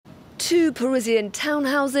2 Parisian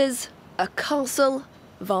townhouses, a castle,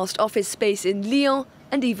 vast office space in Lyon,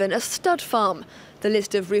 and even a stud farm. The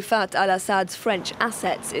list of Rifat al-Assad's French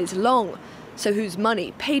assets is long. So whose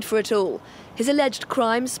money paid for it all? His alleged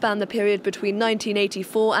crimes span the period between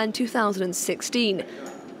 1984 and 2016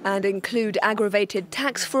 and include aggravated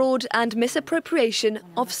tax fraud and misappropriation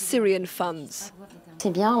of Syrian funds. Ces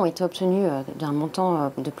biens ont été obtenus d'un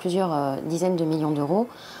montant de plusieurs dizaines de millions d'euros,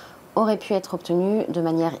 auraient pu être obtenus de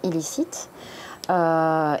manière illicite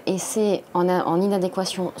et c'est en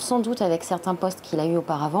inadéquation sans doute avec certains postes qu'il a eu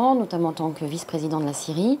auparavant, notamment en tant que vice-président de la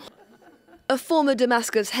Syrie. A former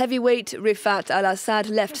Damascus heavyweight, Rifat al-Assad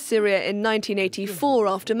left Syria in 1984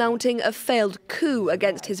 after mounting a failed coup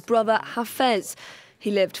against his brother Hafez. He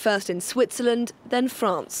lived first in Switzerland, then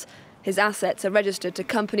France. His assets are registered to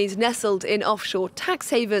companies nestled in offshore tax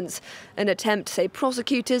havens, an attempt, say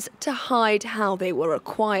prosecutors, to hide how they were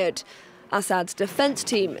acquired. Assad's defense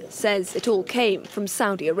team says it all came from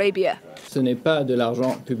Saudi Arabia. Ce n'est pas de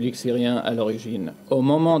l'argent public syrien à l'origine. Au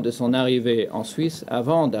moment de son arrivée en Suisse,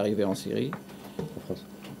 avant d'arriver en Syrie,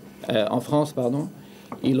 en France,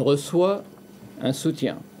 il reçoit un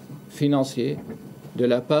soutien financier de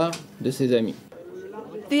la part de ses amis.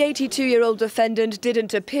 The 82-year-old defendant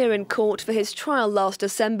didn't appear in court for his trial last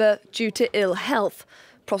December due to ill health.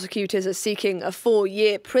 Prosecutors are seeking a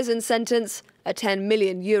 4-year prison sentence, a €10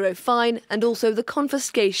 million fine, and also the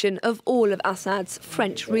confiscation of all of Assad's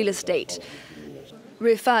French real estate.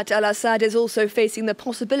 Rifat al-Assad is also facing the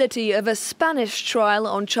possibility of a Spanish trial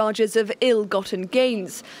on charges of ill-gotten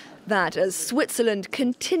gains. That as Switzerland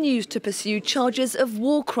continues to pursue charges of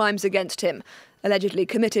war crimes against him, allegedly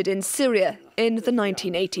committed in Syria in the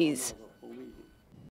 1980s.